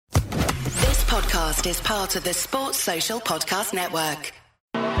podcast is part of the Sports Social Podcast Network.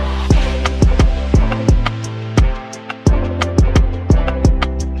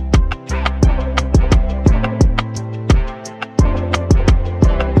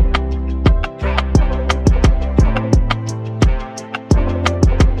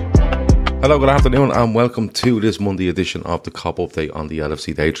 Hello, good afternoon, and welcome to this Monday edition of the COP Update on the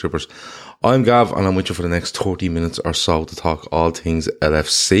LFC Day Trippers. I'm Gav, and I'm with you for the next 30 minutes or so to talk all things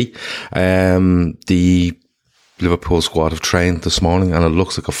LFC. The Liverpool squad have trained this morning, and it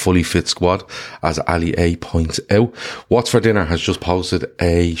looks like a fully fit squad, as Ali A points out. What's for Dinner has just posted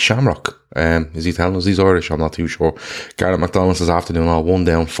a shamrock. Is he telling us he's Irish? I'm not too sure. Gareth McDonald this afternoon, all 1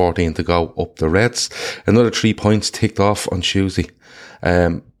 down, 14 to go, up the Reds. Another 3 points ticked off on Tuesday.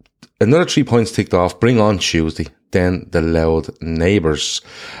 Another 3 points ticked off, bring on Tuesday. Then the Loud Neighbours.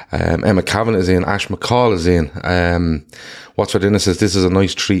 Emma Cavan is in, Ash McCall is in. What's for Dinner says, this is a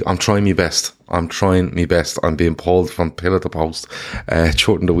nice treat. I'm trying my best. I'm being pulled from pillar to post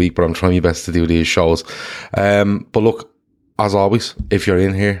during the week, but I'm trying my best to do these shows. But look, as always, if you're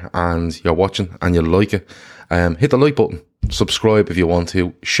in here and you're watching and you like it, hit the like button. Subscribe if you want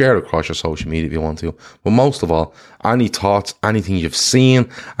to, share across your social media if you want to, but most of all, any thoughts, anything you've seen,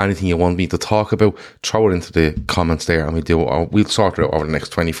 anything you want me to talk about, throw it into the comments there, and we'll sort it out over the next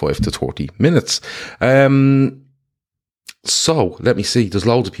 25 to 30 minutes. So let me see, there's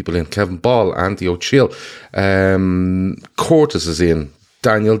loads of people in. Kevin Ball, Andy O'Chill, Curtis is in,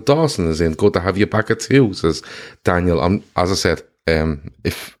 Daniel Dawson is in. Good to have you back at 2, says Daniel. As I said,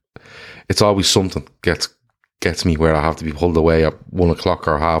 if it's always something gets me where I have to be pulled away at 1 o'clock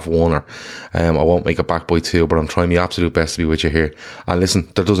or 1:30, or I won't make it back by 2, but I'm trying my absolute best to be with you here. And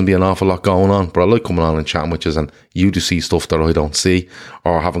listen, there doesn't be an awful lot going on, but I like coming on and chatting with you, and you do see stuff that I don't see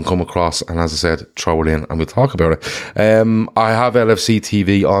or haven't come across, and as I said, throw it in and we'll talk about it. I have LFC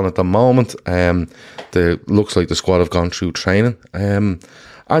TV on at the moment. Looks like the squad have gone through training, and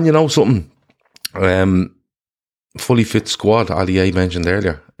you know something, fully fit squad, Ali A mentioned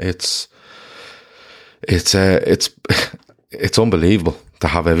earlier. It's unbelievable to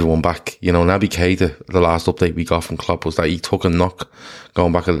have everyone back. You know, Naby Keita, the last update we got from Klopp was that he took a knock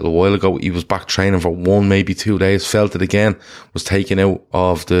going back a little while ago. He was back training for 1, maybe 2 days, felt it again, was taken out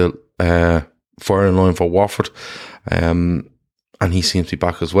of the firing line for Watford, and he seems to be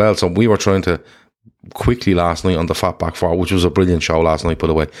back as well. So we were trying to quickly last night on the Fat Back 4, which was a brilliant show last night, by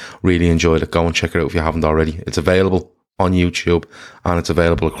the way. Really enjoyed it. Go and check it out if you haven't already. It's available on YouTube, and it's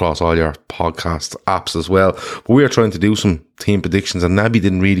available across all your podcast apps as well. But we are trying to do some team predictions, and Naby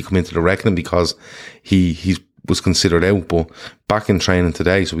didn't really come into the reckoning because he was considered out, but back in training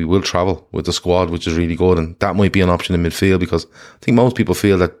today, so we will travel with the squad, which is really good, and that might be an option in midfield, because I think most people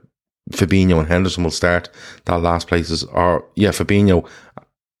feel that Fabinho and Henderson will start that last places, or Fabinho,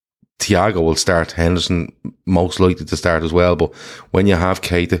 Thiago will start, Henderson most likely to start as well. But when you have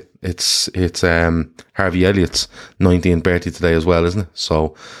Keita, it's Harvey Elliott's 19th birthday today as well, isn't it?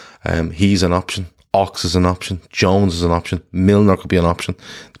 So he's an option. Ox is an option. Jones is an option. Milner could be an option.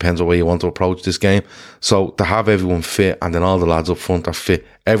 Depends on where you want to approach this game. So to have everyone fit, and then all the lads up front are fit,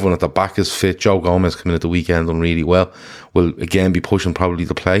 everyone at the back is fit. Joe Gomez coming at the weekend done really well. Will again be pushing probably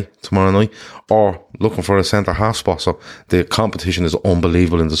to play tomorrow night, or looking for a centre half spot. So the competition is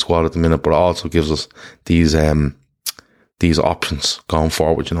unbelievable in the squad at the minute, but it also gives us these options going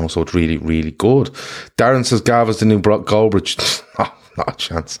forward, you know, so it's really, really good. Darren says Gav is the new Goldbridge. Not a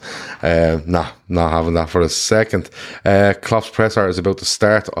chance. Not having that for a second. Klopp's presser is about to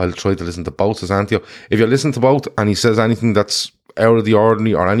start. I'll try to listen to both, says Antio. If you're listening to both and he says anything that's out of the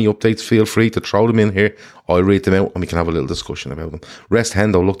ordinary or any updates, feel free to throw them in here. I'll read them out and we can have a little discussion about them. Rest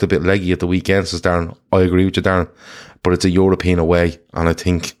Hendo looked a bit leggy at the weekend, says Darren. I agree with you, Darren, but it's a European away, and I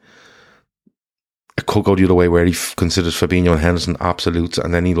think it could go the other way where he considers Fabinho and Henderson absolutes,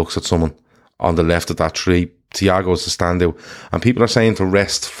 and then he looks at someone on the left of that tree. Thiago is the standout, and people are saying to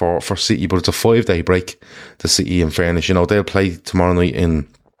rest for City, but it's a 5-day break to City, in fairness. You know, they'll play tomorrow night in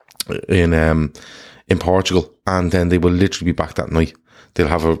Portugal, and then they will literally be back that night. They'll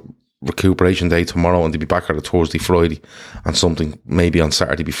have a recuperation day tomorrow, and they'll be back on a Thursday, Friday, and something maybe on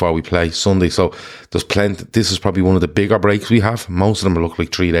Saturday before we play Sunday. So there's plenty. This is probably one of the bigger breaks we have. Most of them look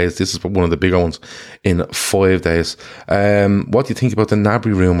like 3 days. This is one of the bigger ones in 5 days. What do you think about the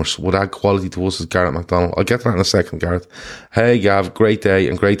Gnabry rumours? Would add quality to us, as Gareth McDonald. I'll get to that in a second, Gareth. Hey Gav, great day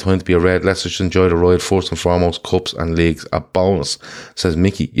and great time to be a Red. Let's just enjoy the ride. First and foremost, cups and leagues a bonus, says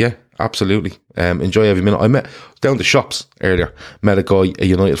Mickey. Yeah, absolutely. Enjoy every minute. I met down the shops earlier, met a guy, a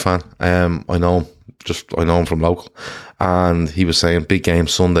United fan. I know him from local, and he was saying big game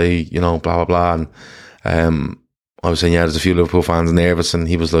Sunday, you know, blah blah blah. And I was saying, yeah, there's a few Liverpool fans nervous, and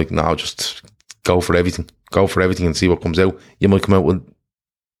he was like, no, just go for everything. Go for everything and see what comes out. You might come out with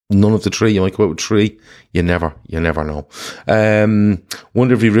none of the three. You might come out with three. You never know.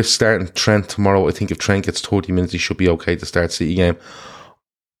 Wonder if he risks starting Trent tomorrow. I think if Trent gets 30 minutes, he should be okay to start City game.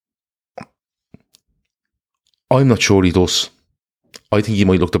 I'm not sure he does. I think he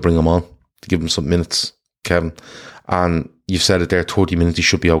might look to bring him on to give him some minutes, Kevin. And you've said it there, 30 minutes, he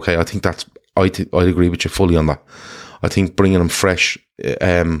should be okay. I think that's, I'd agree with you fully on that. I think bringing him fresh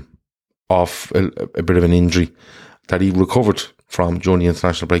off a bit of an injury that he recovered from during the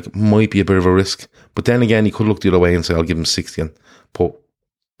international break might be a bit of a risk. But then again, he could look the other way and say, I'll give him 60 and put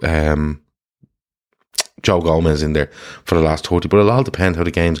Joe Gomez in there for the last 30. But it'll all depend how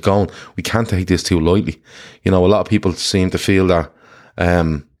the game's going. We can't take this too lightly. You know, a lot of people seem to feel that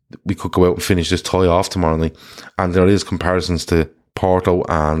we could go out and finish this tie off tomorrow night. And there is comparisons to Porto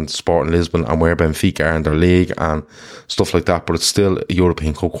and Sporting Lisbon and where Benfica are in their league and stuff like that. But it's still a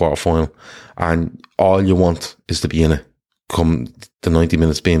European Cup quarter final. And all you want is to be in it come the 90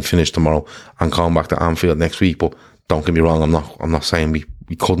 minutes being finished tomorrow and come back to Anfield next week. But don't get me wrong, I'm not saying we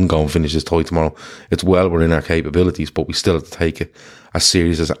couldn't go and finish this tie tomorrow. It's well within our capabilities, but we still have to take it as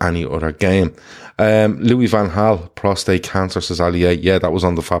serious as any other game. Louis van Gaal, prostate cancer, says Ali. Yeah, that was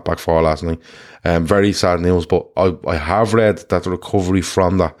on the Fatback 4 last night. Very sad news, but I have read that the recovery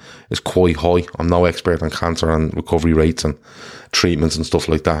from that is quite high. I'm no expert on cancer and recovery rates and treatments and stuff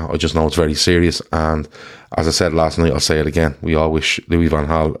like that. I just know it's very serious. And as I said last night, I'll say it again. We all wish Louis van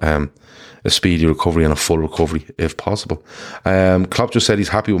Gaal a speedy recovery and a full recovery if possible. Klopp just said he's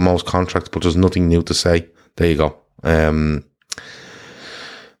happy with most contracts, but there's nothing new to say. There you go.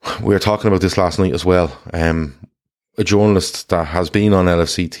 We were talking about this last night as well. A journalist that has been on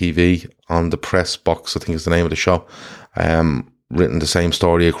LFC TV on the Press Box, I think is the name of the show, written the same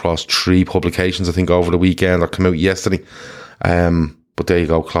story across 3 publications, I think, over the weekend, or came out yesterday. But there you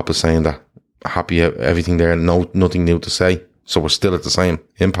go. Klopp is saying that happy everything there, nothing new to say. So we're still at the same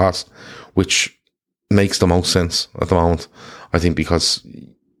impasse, which makes the most sense at the moment, I think, because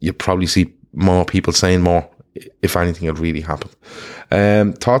you probably see more people saying more if anything had really happened.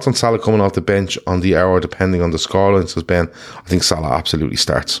 Thoughts on Salah coming off the bench on the hour, depending on the scoreline, says Ben. I think Salah absolutely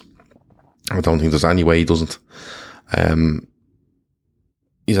starts. I don't think there's any way he doesn't.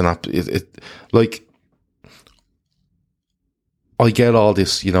 He's an like, I get all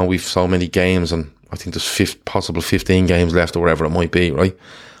this, you know, we've so many games and I think there's possible 15 games left or whatever it might be, right?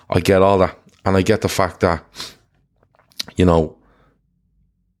 I get all that. And I get the fact that, you know,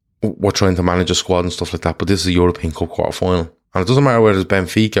 we're trying to manage a squad and stuff like that, but this is a European Cup quarter final. And it doesn't matter whether it's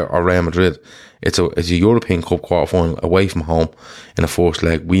Benfica or Real Madrid. It's a European Cup quarter final away from home in a first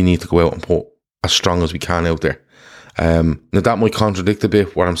leg. We need to go out and put as strong as we can out there. Now that might contradict a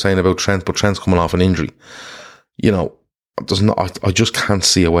bit what I'm saying about Trent, but Trent's coming off an injury. You know, I just can't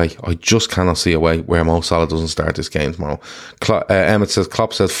see a way. I just cannot see a way where Mo Salah doesn't start this game tomorrow. Emmett says,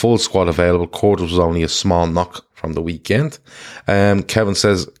 Klopp says full squad available. Quarters was only a small knock from the weekend. Kevin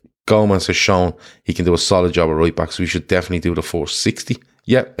says, Gomez has shown he can do a solid job at right back, so we should definitely do the 460.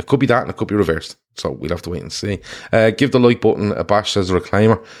 Yeah, it could be that and it could be reversed. So we'll have to wait and see. Give the like button a bash, says the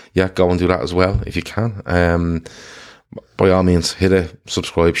Reclaimer. Yeah, go and do that as well if you can. By all means, hit a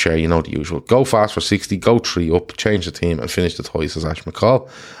subscribe, share, you know the usual. Go fast for 60, go 3 up, change the team and finish the tie, says Ash McCall.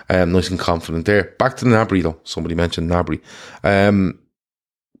 Nice and confident there. Back to Gnabry though. Somebody mentioned Gnabry.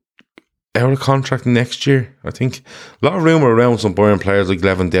 Out of contract next year, I think. A lot of rumour around some Bayern players like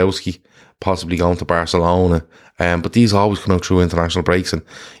Lewandowski possibly going to Barcelona. But these always come out through international breaks, and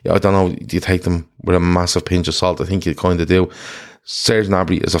I don't know, do you take them with a massive pinch of salt? I think you kind of do. Serge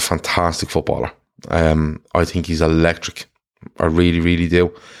Gnabry is a fantastic footballer. I think he's electric. I really, really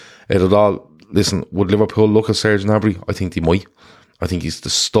do. Listen, would Liverpool look at Serge Gnabry? I think they might. I think he's the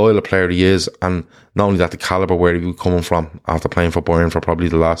style of player he is, and not only that, the calibre where he was coming from after playing for Bayern for probably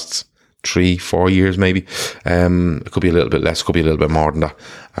the last 3-4 years maybe. It could be a little bit less, could be a little bit more than that.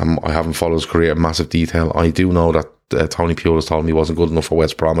 I haven't followed his career in massive detail. I do know that Tony Pulis told me he wasn't good enough for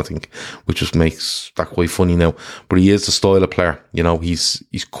West Brom, I think, which just makes that quite funny now. But he is the style of player. You know, he's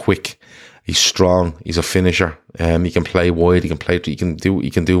quick. He's strong. He's a finisher. He can play wide. He can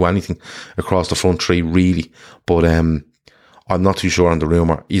do anything across the front three, really. But I'm not too sure on the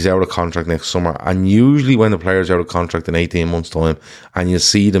rumour. He's out of contract next summer. And usually when the player's out of contract in 18 months' time and you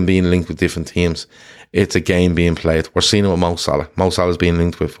see them being linked with different teams, it's a game being played. We're seeing it with Mo Salah. Mo Salah's being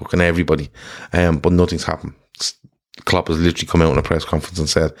linked with fucking everybody. But nothing's happened. Klopp has literally come out in a press conference and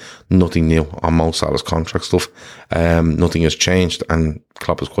said nothing new on Mo Salah's contract stuff. Nothing has changed, and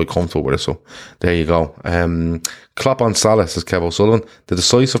Klopp is quite comfortable with it. So there you go. Klopp on Salah, says Kev O'Sullivan. The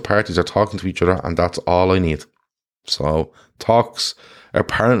decisive parties are talking to each other, and that's all I need. So talks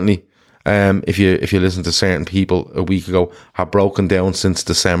apparently if you listen to certain people a week ago, have broken down since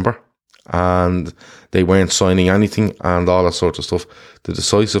December, and they weren't signing anything and all that sort of stuff. The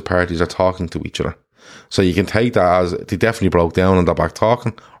decisive parties are talking to each other. So you can take that as they definitely broke down and they're back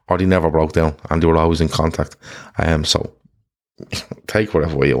talking, or they never broke down and they were always in contact. So take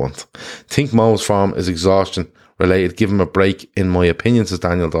whatever way you want. Think Mo's form is exhaustion related. Give him a break, in my opinion, says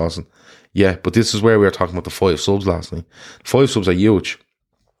Daniel Dawson. Yeah, but this is where we were talking about the 5 subs last night. 5 subs are huge.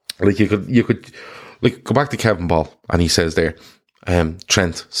 Like you could like go back to Kevin Ball and he says there,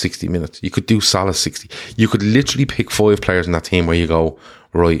 Trent 60 minutes. You could do Salah 60. You could literally pick 5 players in that team where you go,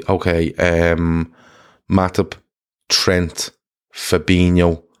 right, okay, Matip, Trent,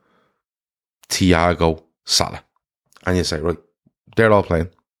 Fabinho, Thiago, Salah. And you say, right, they're all playing.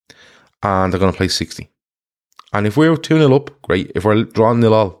 And they're going to play 60. And if we're 2-0 up, great. If we're drawing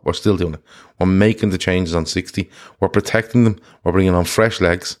 0-0, we're still doing it. We're making the changes on 60. We're protecting them. We're bringing on fresh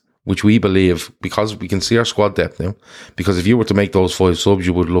legs, which we believe, because we can see our squad depth now. Because if you were to make those 5 subs,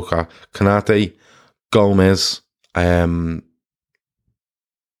 you would look at Konate, Gomez,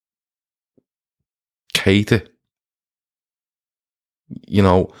 Keita,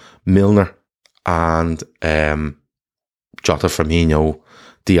 Milner, and Jota, Firmino,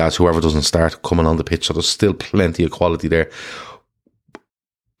 Diaz, whoever doesn't start coming on the pitch. So there's still plenty of quality there.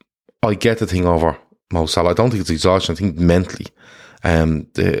 I get the thing over Mo Salah. I don't think it's exhaustion. I think mentally,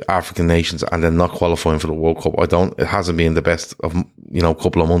 the African nations and then not qualifying for the World Cup, it hasn't been the best of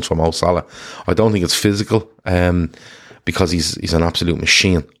couple of months for Mo Salah. I don't think it's physical, because he's an absolute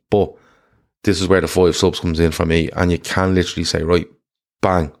machine. But this is where the 5 subs comes in for me, and you can literally say, right,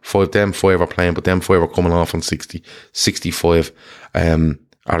 bang, 5 are playing, but them 5 are coming off on 60, 65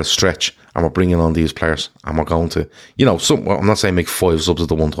 at a stretch, and we're bringing on these players, and we're going to, I'm not saying make 5 subs at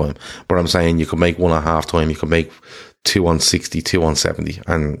the one time, but I'm saying you could make 1 at half time, you could make 2 on 60, 2 on 70,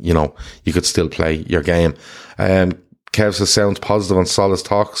 and, you could still play your game. Kev says, sounds positive on Salah's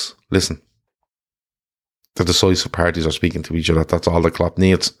talks. Listen, the decisive parties are speaking to each other. That's all the Klopp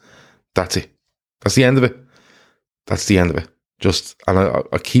needs. That's it. That's the end of it. That's the end of it. And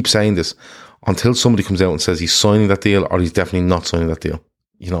I keep saying this, until somebody comes out and says he's signing that deal or he's definitely not signing that deal.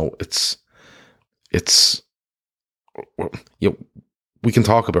 We can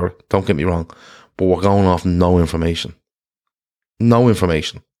talk about it, don't get me wrong, but we're going off no information. No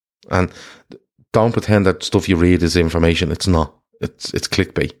information. And don't pretend that stuff you read is information. It's not. It's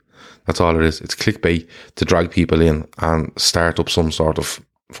clickbait. That's all it is. It's clickbait to drag people in and start up some sort of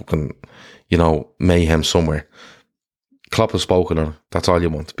fucking, mayhem somewhere. Klopp has spoken on it. That's all you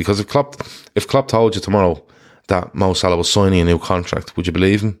want. Because if Klopp told you tomorrow that Mo Salah was signing a new contract, would you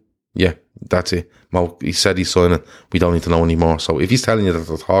believe him? Yeah, that's it. He said he's signing. We don't need to know anymore. So if he's telling you that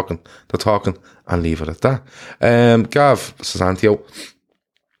they're talking, and leave it at that. Gav says, Antio,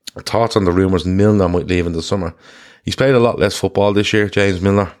 thoughts on the rumours Milner might leave in the summer. He's played a lot less football this year, James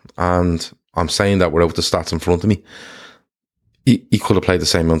Milner, and I'm saying that without the stats in front of me. He could have played the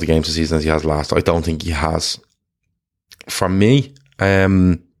same amount of games this season as he has last. I don't think he has. For me,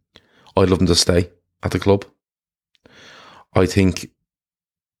 I'd love him to stay at the club. I think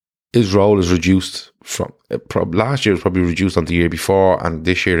his role is reduced from last year was probably reduced on the year before, and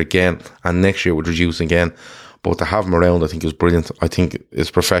this year again, and next year would reduce again. But to have him around, I think is brilliant. I think his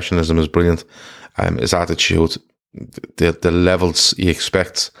professionalism is brilliant. His attitude, the levels he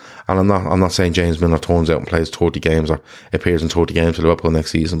expects. And I'm not saying James Milner turns out and plays 30 games or appears in 30 games for Liverpool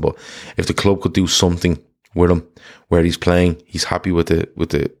next season, but if the club could do something with him where he's playing, he's happy with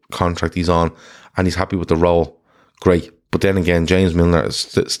the contract he's on, and he's happy with the role, great. But then again, James Milner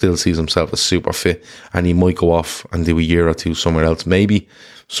still sees himself as super fit, and he might go off and do a year or two somewhere else. Maybe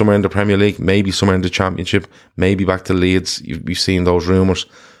somewhere in the Premier League, maybe somewhere in the Championship, maybe back to Leeds. We've seen those rumours.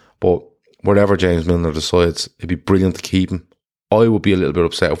 But whatever James Milner decides, it'd be brilliant to keep him. I would be a little bit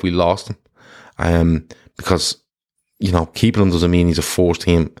upset if we lost him. Because, keeping him doesn't mean he's a first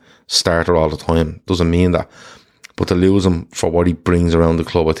team starter all the time. Doesn't mean that. But to lose him for what he brings around the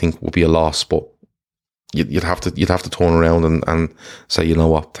club, I think would be a loss. But you'd have to turn around and say, you know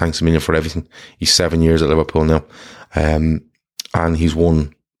what, thanks a million for everything. He's 7 years at Liverpool now. And he's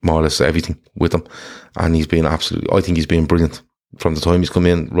won more or less everything with them. And I think he's been brilliant from the time he's come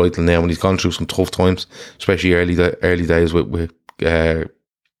in right till now, and he's gone through some tough times, especially early days with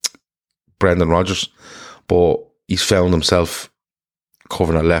Brendan Rodgers. But he's found himself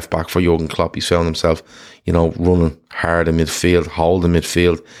covering a left back for Jurgen Klopp. He's found himself, running hard in midfield, holding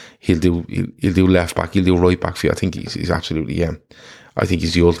midfield. He'll do left back, he'll do right back for you. I think he's absolutely, I think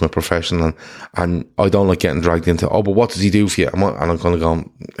he's the ultimate professional, and I don't like getting dragged into, but what does he do for you? And I'm going to go,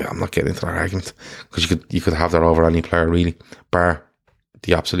 I'm not getting into that argument, because you could have that over any player really, bar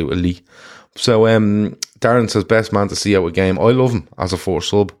the absolute elite. So Darren says, best man to see out a game. I love him as a first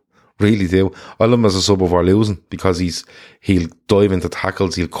sub. Really do. I love him as a sub if we're losing, because he'll dive into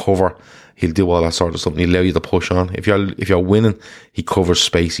tackles, he'll cover, he'll do all that sort of stuff, and he'll allow you to push on. If you're winning, he covers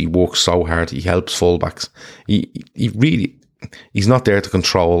space, he works so hard, he helps fullbacks. He's not there to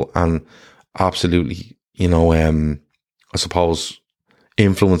control and absolutely, I suppose,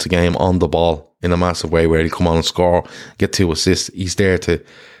 influence a game on the ball in a massive way where he'll come on and score, get 2 assists. He's there to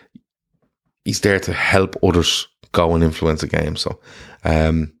help others go and influence a game. So,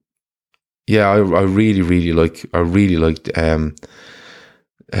 I really liked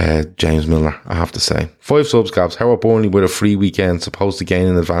James Milner, I have to say. 5 subs, Gabs. How about Burnley with a free weekend, supposed to gain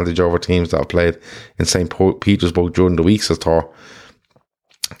an advantage over teams that have played in St. Petersburg during the week, says Thor.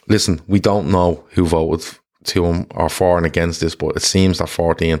 Listen, we don't know who voted to him or for and against this, but it seems that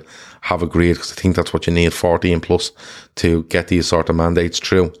 14 have agreed, because I think that's what you need, 14 plus, to get these sort of mandates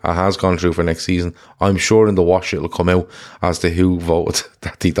through. It has gone through for next season. I'm sure in the wash it'll come out as to who voted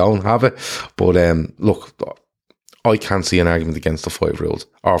that they don't have it. But look, I can't see an argument against the 5 rules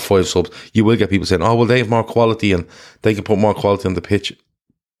or 5 subs. You will get people saying, oh, well, they have more quality and they can put more quality on the pitch.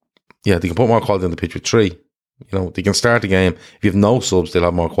 Yeah, they can put more quality on the pitch with 3. They can start the game. If you have no subs, they'll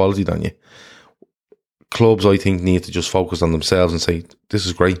have more quality than you. Clubs, I think, need to just focus on themselves and say, this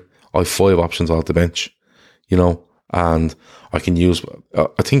is great. I have 5 options off the bench, and I can use,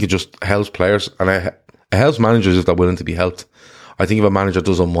 I think it just helps players, and it helps managers if they're willing to be helped. I think if a manager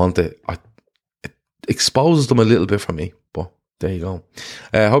doesn't want it, it exposes them a little bit for me, but there you go.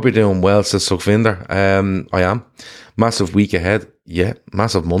 Hope you're doing well, says Sukhvinder. I am. Massive week ahead. Yeah,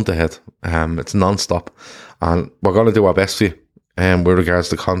 massive month ahead. It's non-stop, and we're going to do our best for you with regards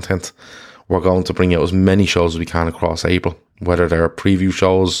to content. We're going to bring out as many shows as we can across April, whether they're preview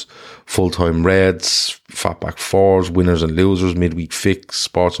shows, full-time Reds, Fatback 4s, winners and losers, midweek fix,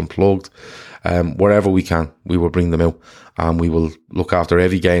 Sports Unplugged, wherever we can, we will bring them out, and we will look after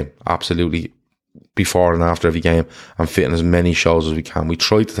every game, absolutely, before and after every game, and fit in as many shows as we can. We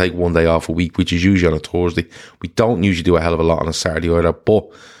try to take one day off a week, which is usually on a Thursday. We don't usually do a hell of a lot on a Saturday either, but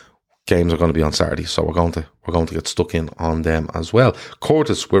games are going to be on Saturday, so we're going to get stuck in on them as well.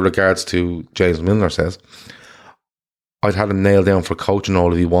 Curtis, with regards to James Milner, says, I'd had him nailed down for coaching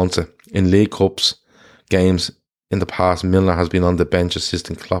all if he wants it. In League Cups games in the past, Milner has been on the bench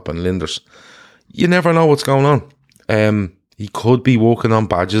assisting Klopp and Linders. You never know what's going on. He could be working on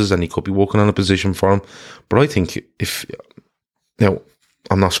badges and he could be working on a position for him, but I think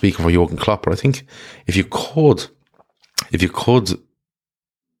I'm not speaking for Jurgen Klopp, but I think if you could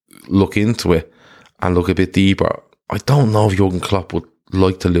look into it and look a bit deeper, I don't know if Jurgen Klopp would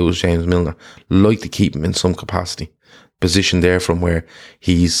like to lose James Milner, like to keep him in some capacity, position there from where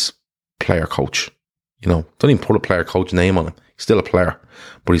he's player coach. Don't even put a player coach name on him. He's still a player,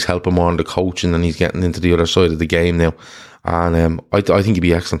 but he's helping more on the coaching and he's getting into the other side of the game now. And I think he'd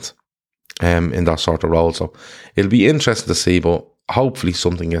be excellent in that sort of role. So it'll be interesting to see, but hopefully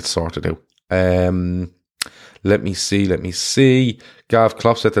something gets sorted out. Let me see. Gav,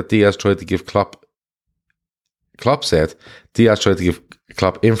 Klopp said that Diaz tried to give Klopp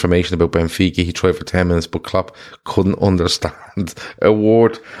information about Benfica. He tried for 10 minutes, but Klopp couldn't understand a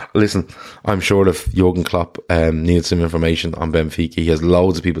word. Listen, I'm sure if Jurgen Klopp needs some information on Benfica, he has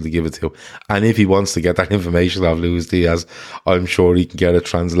loads of people to give it to. And if he wants to get that information of Luis Diaz, I'm sure he can get it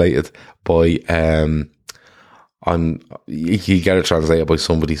translated by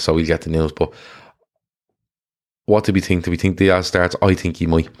somebody, so he'll get the news. But what do we think? Do we think Diaz starts? I think he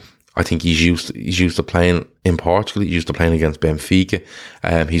might. I think he's used to playing in Portugal. He's used to playing against Benfica.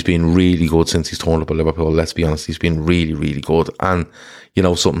 He's been really good since he's turned up at Liverpool. Let's be honest, he's been really, really good. And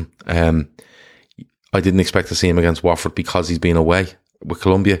something, I didn't expect to see him against Watford because he's been away with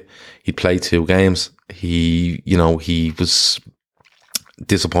Colombia. He played 2 games. He was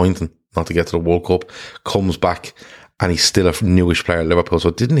disappointing not to get to the World Cup. Comes back and he's still a newish player at Liverpool. So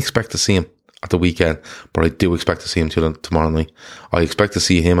I didn't expect to see him at the weekend, but I do expect to see him tomorrow night. I expect to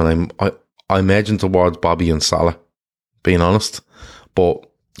see him, and I imagine towards Bobby and Salah, being honest, but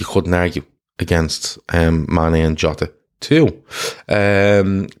you couldn't argue against Mane and Jota too.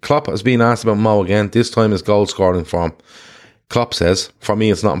 Klopp has been asked about Mo again, this time his goal scoring form. Klopp says, for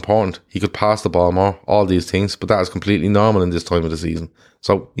me it's not important. He could pass the ball more, all these things, but that is completely normal in this time of the season.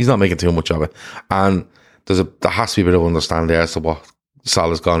 So he's not making too much of it. And there has to be a bit of understanding there as to what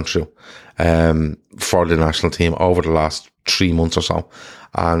Salah's gone through for the national team over the last 3 months or so.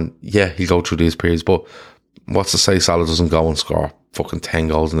 And yeah, he'll go through these periods, but what's to say Salah doesn't go and score fucking 10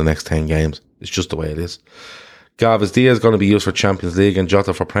 goals in the next 10 games? It's just the way it is. Gav, is Diaz going to be used for Champions League and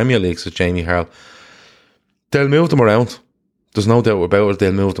Jota for Premier League, says Jamie Harrell? They'll move them around. there's no doubt about it,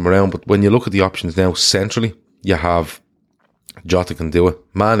 they'll move them around. But when you look at the options now, centrally, you have Jota can do it,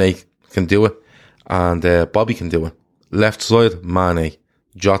 Mane can do it, and Bobby can do it. Left side, Mane.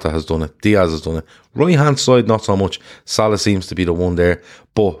 Jota has done it. Diaz has done it. Right hand side, not so much. Salah seems to be the one there.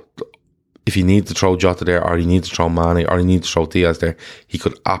 But if you need to throw Jota there, or you need to throw Mane, or you need to throw Diaz there, he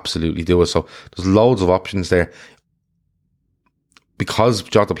could absolutely do it. So there's loads of options there. Because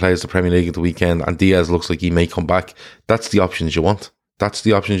Jota plays the Premier League at the weekend and Diaz looks like he may come back, that's the options you want. That's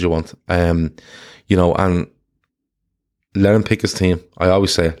the options you want. You know, and let him pick his team. I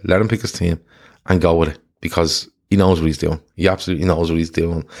always say, let him pick his team and go with it, because he knows what he's doing. He absolutely knows what he's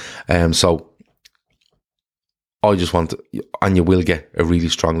doing. So I just want, and you will get a really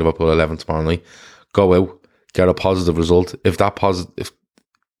strong Liverpool 11 tomorrow night. Go out, get a positive result. If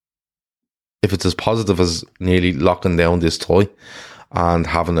it's as positive as nearly locking down this tie and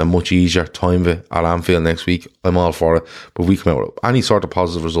having a much easier time of it at Anfield next week, I'm all for it. But we come out with any sort of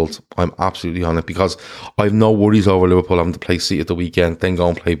positive result, I'm absolutely on it, because I have no worries over Liverpool having to play City at the weekend, then go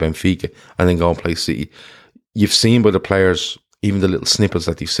and play Benfica, and then go and play City. You've seen by the players, even the little snippets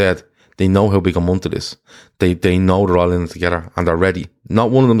that they've said, they know how big a month it is. They know they're all in it together and they're ready. Not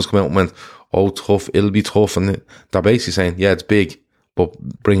one of them has come out and went, oh, tough, it'll be tough. And they're basically saying, yeah, it's big, but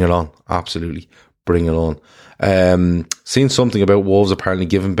bring it on. Absolutely, bring it on. Seen something about Wolves apparently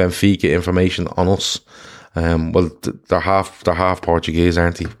giving Benfica information on us. Well, they're half Portuguese,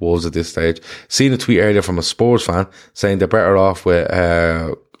 aren't they? Wolves at this stage. Seen a tweet earlier from a Spurs fan saying they're better off with,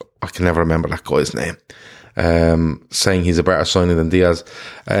 I can never remember that guy's name, saying he's a better signing than Diaz.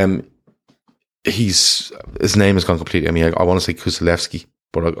 His name has gone completely. I mean, I want to say Kuselevsky,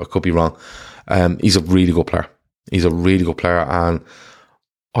 but I could be wrong. He's a really good player. He's a really good player, and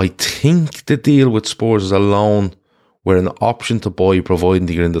I think the deal with Spurs is a loan with an option to buy, providing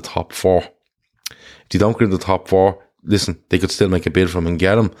you're in the top four. If you don't get in the top four, listen, they could still make a bid for him and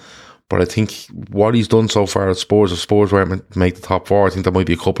get him. But I think what he's done so far at Spurs, if Spurs weren't to make the top four, I think there might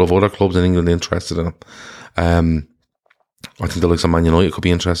be a couple of other clubs in England interested in him. I think the likes of Man United could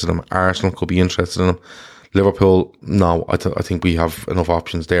be interested in him. Arsenal could be interested in him. Liverpool, no, I think we have enough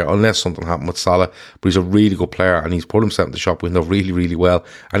options there, unless something happened with Salah. But he's a really good player, and he's put himself in the shop window really, really well.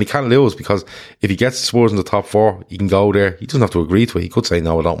 And he can't lose, because if he gets Spurs in the top four, he can go there. He doesn't have to agree to it. He could say,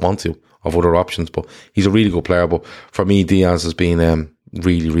 no, I don't want to, of other options. But he's a really good player. But for me, Diaz has been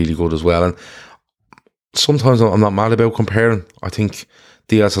really, really good as well. And sometimes I'm not mad about comparing. I think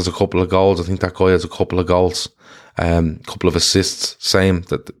Diaz has a couple of goals. I think that guy has a couple of goals. Couple of assists, same.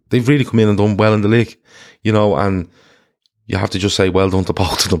 That they've really come in and done well in the league, you know, and you have to just say well done to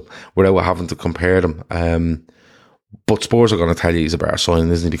both of them without having to compare them. But Spurs are going to tell you he's a better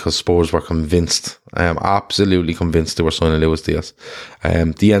signing, isn't he? Because Spurs were convinced, absolutely convinced they were signing Luis Diaz.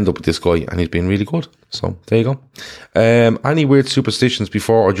 They end up with this guy, and he's been really good. So there you go. Any weird superstitions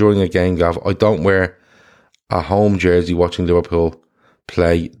before or during a game, Gav? I don't wear a home jersey watching Liverpool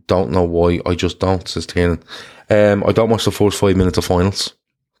play. Don't know why. I just don't, says Tiernan. I don't watch the first 5 minutes of finals.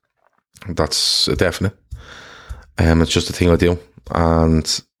 That's a definite. It's just a thing I do.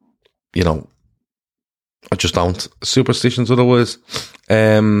 And, you know, I just don't. Superstitions otherwise.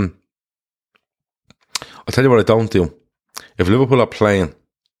 I'll tell you what I don't do. If Liverpool are playing,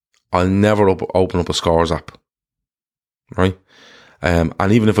 I'll never open up a scores app. Right? And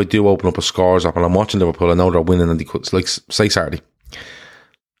even if I do open up a scores app and I'm watching Liverpool, I know they're winning, and they could, like, say Saturday,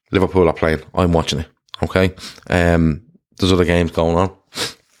 Liverpool are playing, I'm watching it. Okay, there's other games going on.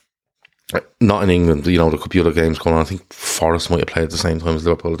 Not in England, you know, there could be other games going on. I think Forest might have played at the same time as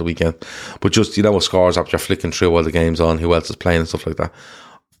Liverpool at the weekend. But just, you know, with scores up, you're flicking through while the game's on, who else is playing and stuff like that.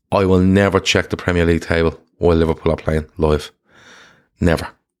 I will never check the Premier League table while Liverpool are playing live. Never.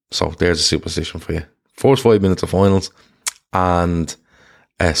 So there's a superstition for you. First 5 minutes of finals and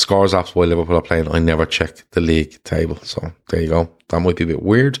scores apps while Liverpool are playing, I never check the league table. So there you go. That might be a bit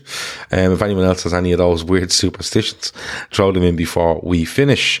weird. If anyone else has any of those weird superstitions, throw them in before we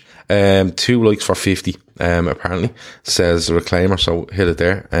finish. 2 likes for 50, apparently, says the Reclaimer. So hit it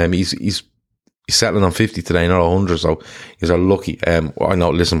there. He's settling on 50 today, not 100. So he's lucky. I know.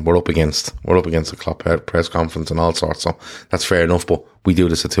 Listen, we're up against a Klopp press conference and all sorts. So that's fair enough. But we do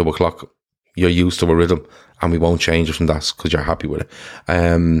this at 2:00. You're used to a rhythm, and we won't change it from that because you're happy with it.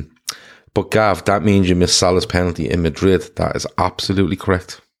 But Gav, that means you missed Salah's penalty in Madrid. That is absolutely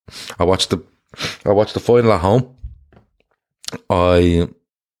correct. I watched the final at home.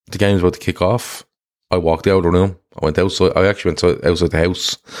 The game was about to kick off. I walked out of the room. I went outside. I actually went outside the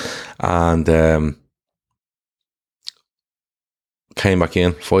house, and Came back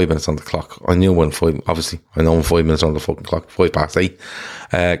in, 5 minutes on the clock. I knew when 5 minutes on the fucking clock,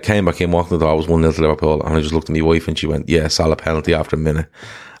 8:05. Came back in, walked in the door, I was 1-0 to Liverpool, and I just looked at my wife and she went, yeah, Salah penalty after a minute.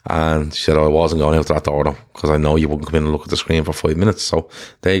 And she said, I wasn't going out that door though, because I know you wouldn't come in and look at the screen for 5 minutes. So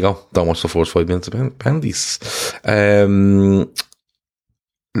there you go. Don't watch the first 5 minutes of penalties.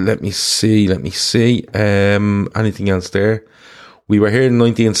 Let me see. Anything else there? We were here in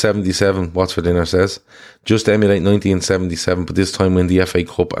 1977, What's for Dinner says. Just emulate 1977, but this time win the FA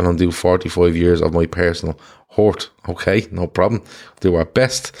Cup and undo 45 years of my personal hurt. Okay, no problem. Do our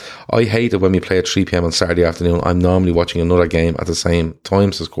best. I hate it when we play at 3 p.m. on Saturday afternoon. I'm normally watching another game at the same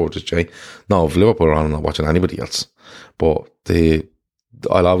time, says Curtis J. No, if Liverpool are on, I'm not watching anybody else. But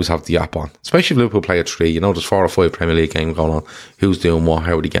I'll always have the app on, especially if Liverpool play at 3. There's 4 or 5 Premier League games going on. Who's doing what?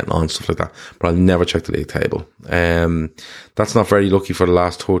 How are they getting on? Stuff like that. But I'll never check the league table. That's not very lucky for the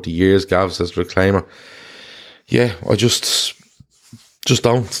last 30 years, Gav says the Reclaimer. Yeah, I just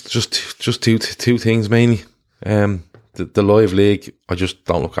don't. Just two things mainly. The live league, I just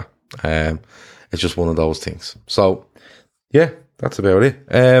don't look at. It's just one of those things. So, yeah, that's about it.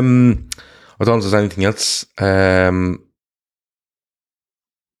 I don't know if there's anything else.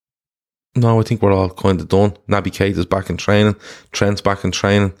 No, I think we're all kind of done. Naby Keita's back in training. Trent's back in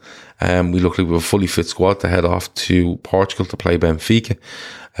training. We look like we have a fully fit squad to head off to Portugal to play Benfica.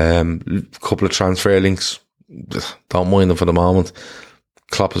 Couple of transfer links. Don't mind them for the moment.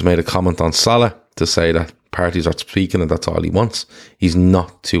 Klopp has made a comment on Salah to say that parties are speaking and that's all he wants. He's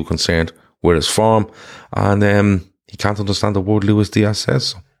not too concerned with his form. And he can't understand the word Luis Diaz says.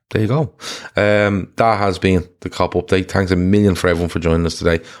 So there you go. That has been the COP update. Thanks a million for everyone for joining us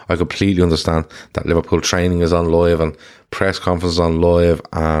today. I completely understand that Liverpool training is on live and press conference is on live,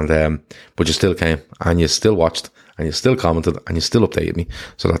 and but you still came and you still watched and you still commented and you still updated me.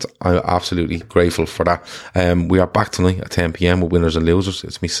 So I'm absolutely grateful for that. We are back tonight at 10 p.m. with winners and losers.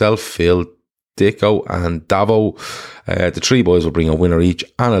 It's myself, Phil, Dicko and Davo. The 3 boys will bring a winner each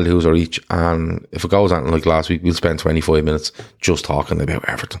and a loser each, and if it goes on like last week, we'll spend 25 minutes just talking about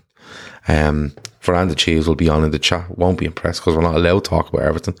Everton. Veranda Cheese will be on in the chat. Won't be impressed because we're not allowed to talk about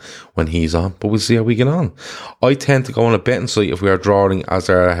Everton when he's on, but we'll see how we get on. I tend to go on a betting site if we are drawing as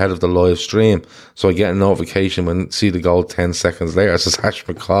they're ahead of the live stream, so I get a notification when see the goal 10 seconds later. Says Ash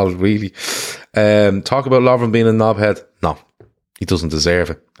McCall. Really? Talk about Lovren being a knobhead. No, he doesn't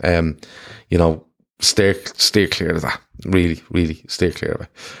deserve it. Steer clear of that. Really steer clear of it.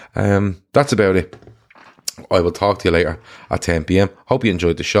 That's about it. I will talk to you later at 10 p.m. Hope you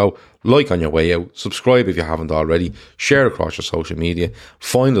enjoyed the show. Like on your way out. Subscribe if you haven't already. Share across your social media.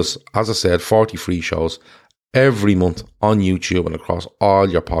 Find us, as I said, 40 free shows every month on YouTube and across all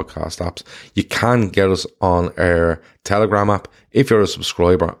your podcast apps. You can get us on our Telegram app if you're a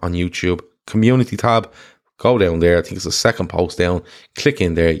subscriber on YouTube. Community tab. Go down there. I think it's the second post down. Click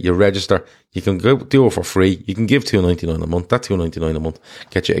in there. You register. You can go do it for free. You can give $2.99 a month. That $2.99 a month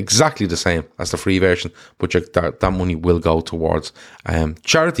gets you exactly the same as the free version, but that money will go towards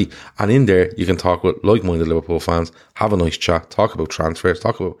charity. And in there, you can talk with like-minded Liverpool fans, have a nice chat, talk about transfers,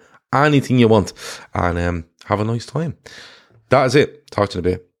 talk about anything you want, and have a nice time. That is it. Talk to you in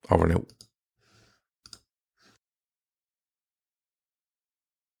a bit. Over and out.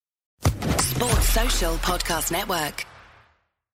 Sports Social Podcast Network.